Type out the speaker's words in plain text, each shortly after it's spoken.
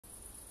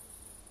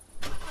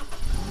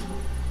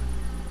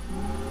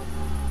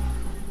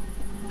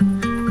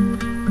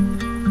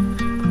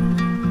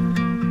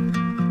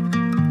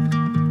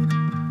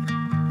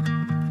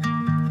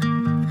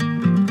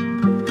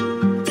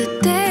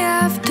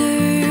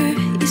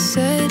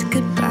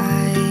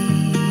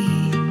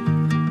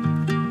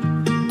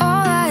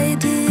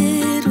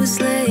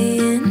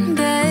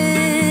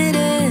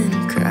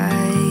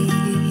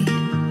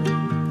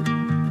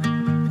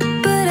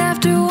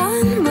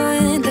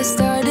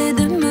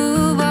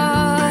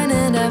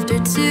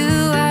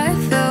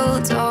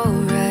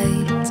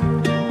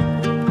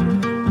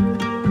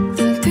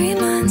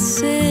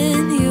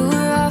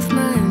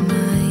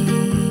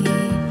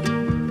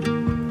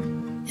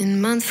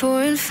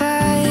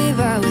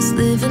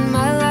living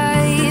my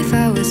life.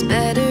 I was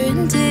better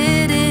and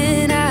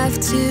didn't have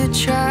to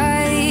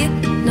try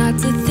not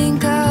to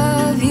think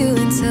of you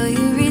until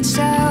you reached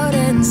out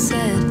and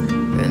said,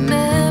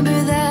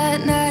 remember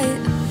that night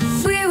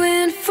we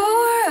went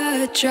for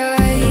a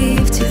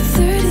drive,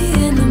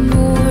 2:30 in the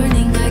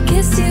morning. I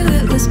guess you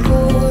it was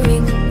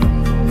boring.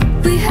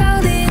 We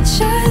held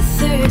each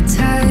other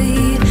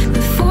tight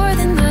before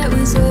the night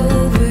was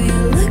over.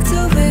 You looked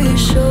over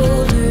your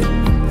shoulder.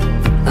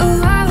 Oh,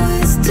 I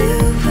was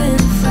doing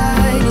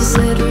fine. You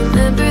said,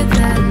 remember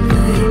that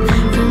night,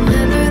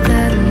 remember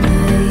that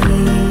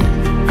night.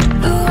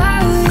 Oh, I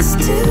was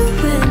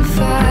doing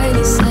fine.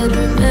 You said,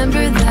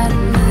 remember that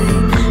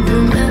night,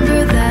 remember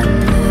that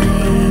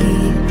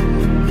night.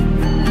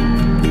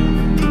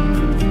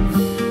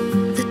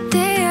 The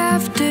day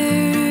after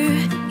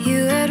you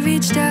had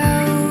reached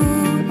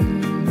out,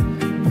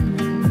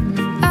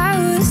 I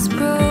was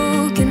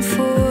broken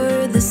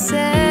for the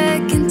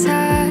second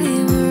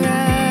time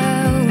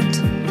around.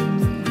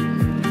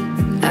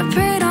 I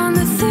prayed on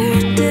the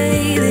third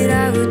day that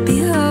I would be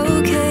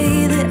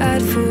okay, that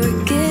I'd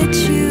forget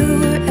you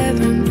were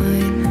ever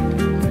mine.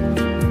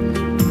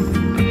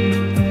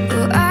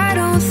 Oh, I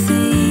don't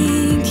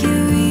think you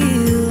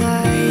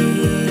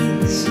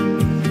realize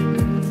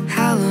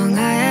how long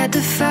I had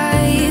to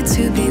fight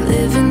to be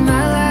living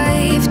my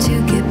life, to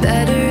get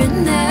better and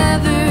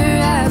never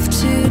have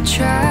to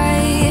try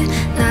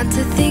not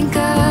to think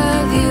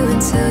of you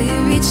until you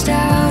reached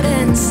out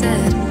and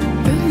said,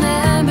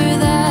 remember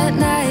that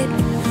night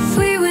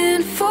we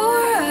went for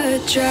a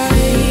drive.